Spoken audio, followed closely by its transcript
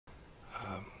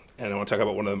And I want to talk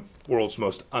about one of the world's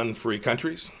most unfree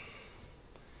countries.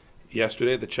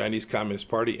 Yesterday, the Chinese Communist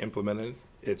Party implemented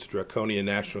its draconian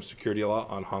national security law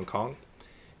on Hong Kong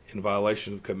in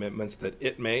violation of commitments that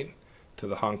it made to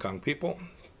the Hong Kong people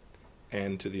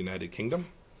and to the United Kingdom,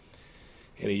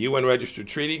 in a UN-registered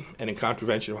treaty and in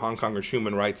contravention of Hong Kongers'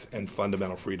 human rights and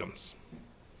fundamental freedoms.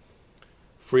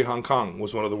 Free Hong Kong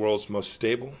was one of the world's most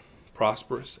stable,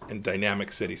 prosperous, and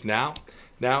dynamic cities. Now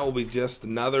it will be just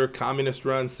another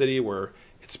communist-run city where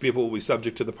its people will be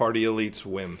subject to the party elite's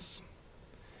whims.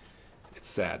 It's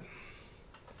sad.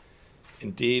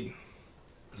 Indeed,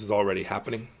 this is already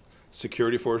happening.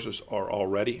 Security forces are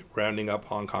already rounding up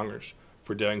Hong Kongers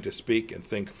for daring to speak and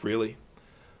think freely.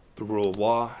 The rule of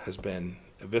law has been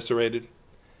eviscerated.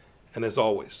 And as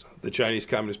always, the Chinese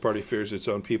Communist Party fears its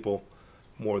own people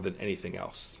more than anything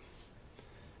else.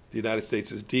 The United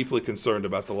States is deeply concerned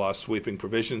about the law's sweeping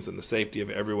provisions and the safety of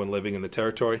everyone living in the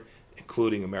territory,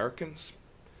 including Americans.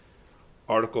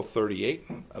 Article 38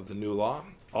 of the new law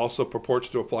also purports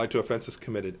to apply to offenses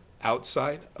committed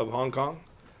outside of Hong Kong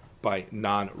by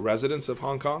non-residents of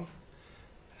Hong Kong,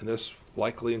 and this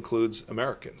likely includes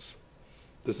Americans.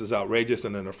 This is outrageous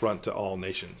and an affront to all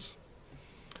nations.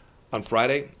 On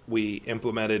Friday, we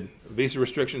implemented visa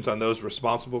restrictions on those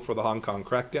responsible for the Hong Kong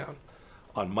crackdown.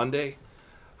 On Monday,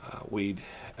 we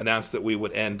announced that we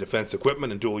would end defense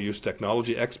equipment and dual-use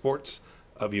technology exports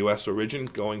of U.S. origin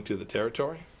going to the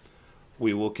territory.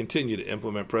 We will continue to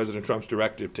implement President Trump's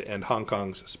directive to end Hong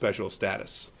Kong's special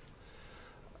status.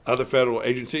 Other federal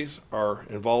agencies are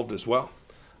involved as well.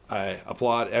 I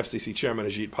applaud FCC Chairman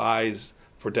Ajit Pai's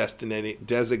for designating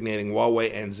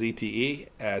Huawei and ZTE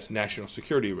as national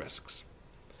security risks.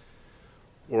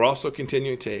 We're also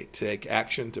continuing to take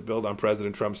action to build on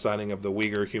President Trump's signing of the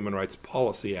Uyghur Human Rights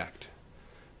Policy Act.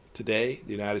 Today,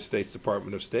 the United States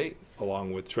Department of State,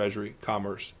 along with Treasury,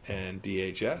 Commerce, and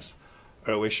DHS,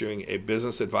 are issuing a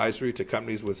business advisory to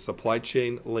companies with supply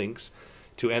chain links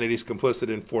to entities complicit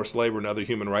in forced labor and other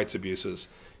human rights abuses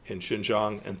in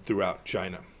Xinjiang and throughout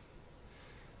China.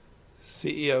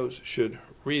 CEOs should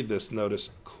read this notice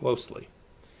closely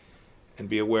and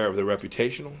be aware of the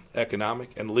reputational,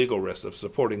 economic, and legal risks of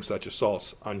supporting such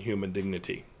assaults on human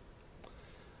dignity.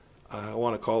 I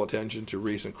want to call attention to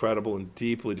recent credible and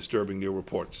deeply disturbing new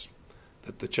reports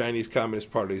that the Chinese Communist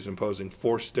Party is imposing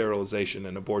forced sterilization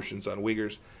and abortions on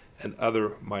Uyghurs and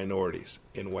other minorities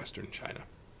in Western China.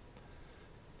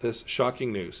 This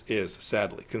shocking news is,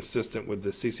 sadly, consistent with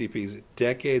the CCP's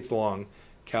decades-long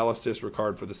callous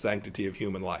disregard for the sanctity of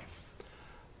human life.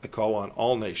 I call on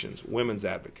all nations, women's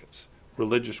advocates,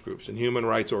 religious groups, and human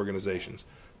rights organizations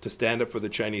to stand up for the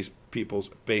Chinese people's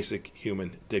basic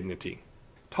human dignity.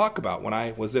 When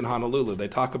I was in Honolulu, they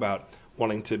talk about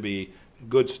wanting to be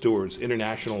good stewards,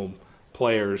 international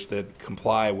players that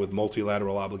comply with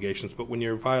multilateral obligations, but when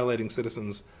you're violating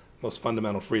citizens' most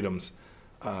fundamental freedoms,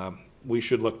 we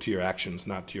should look to your actions,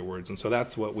 not to your words. And so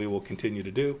that's what we will continue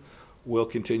to do. We'll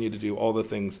continue to do all the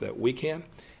things that we can.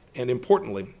 And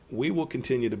importantly, we will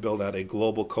continue to build out a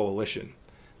global coalition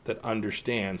that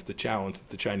understands the challenge that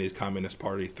the Chinese Communist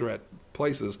Party threat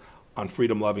places on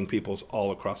freedom-loving peoples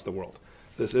all across the world.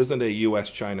 This isn't a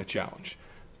U.S.-China challenge.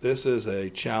 This is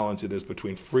a challenge that is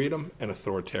between freedom and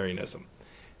authoritarianism.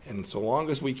 And so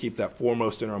long as we keep that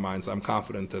foremost in our minds, I'm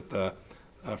confident that the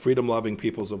freedom-loving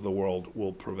peoples of the world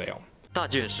will prevail. 大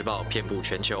纪元时报遍布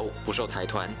全球，不受财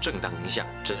团、政党影响，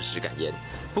真实敢言。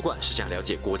不管是想了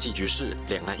解国际局势、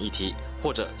两岸议题，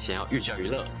或者想要寓教于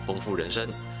乐、丰富人生，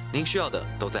您需要的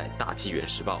都在大纪元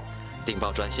时报。订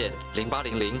报专线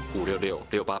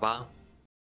0800566688。